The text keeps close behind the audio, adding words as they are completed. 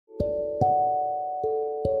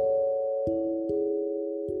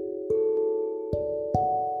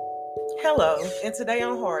Hello, and today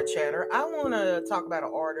on Hard Chatter, I want to talk about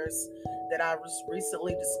an artist that I was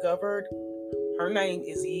recently discovered. Her name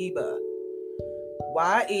is Yebba.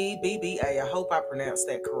 Yebba. I hope I pronounced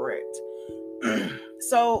that correct.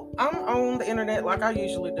 So, I'm on the internet like I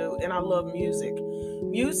usually do, and I love music.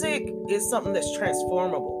 Music is something that's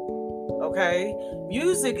transformable, okay?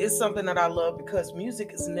 Music is something that I love because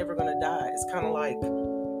music is never going to die. It's kind of like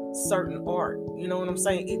certain art. You know what I'm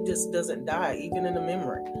saying? It just doesn't die, even in the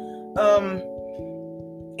memory. Um,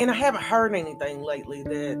 and I haven't heard anything lately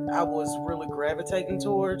that I was really gravitating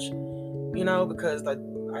towards, because I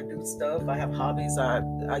do stuff. I have hobbies. I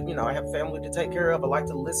have family to take care of. I like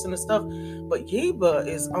to listen to stuff. But Yeba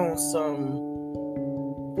is on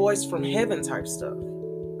some voice from heaven type stuff.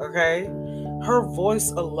 Okay? Her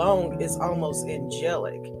voice alone is almost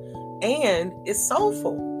angelic and it's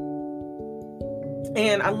soulful.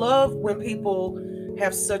 And I love when people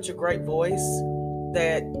have such a great voice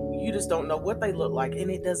that you just don't know what they look like,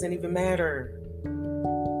 and it doesn't even matter.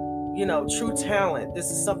 True talent.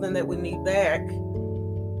 This is something that we need back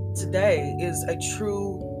today, is a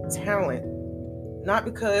true talent. Not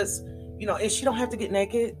because, and she don't have to get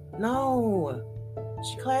naked. No.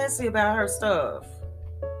 She classy about her stuff.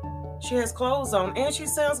 She has clothes on and she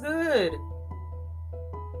sounds good.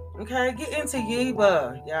 Okay, get into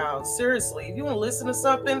Yeba, y'all. Seriously, if you want to listen to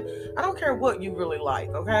something, I don't care what you really like,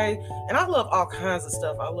 okay? And I love all kinds of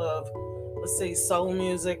stuff. I love, soul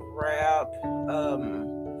music, rap,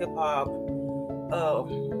 hip hop,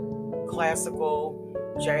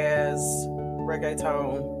 classical, jazz,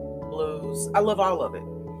 reggaeton, blues. I love all of it.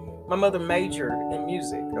 My mother majored in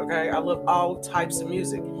music, okay? I love all types of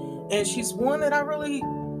music. And she's one that I really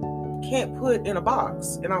can't put in a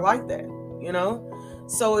box, and I like that,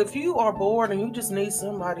 So if you are bored and you just need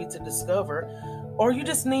somebody to discover, or you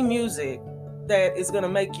just need music that is going to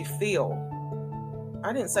make you feel.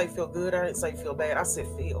 I didn't say feel good. I didn't say feel bad. I said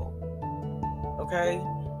feel. Okay?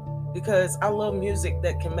 Because I love music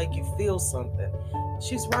that can make you feel something.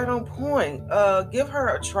 She's right on point. Give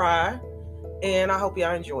her a try, and I hope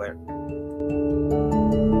y'all enjoy it.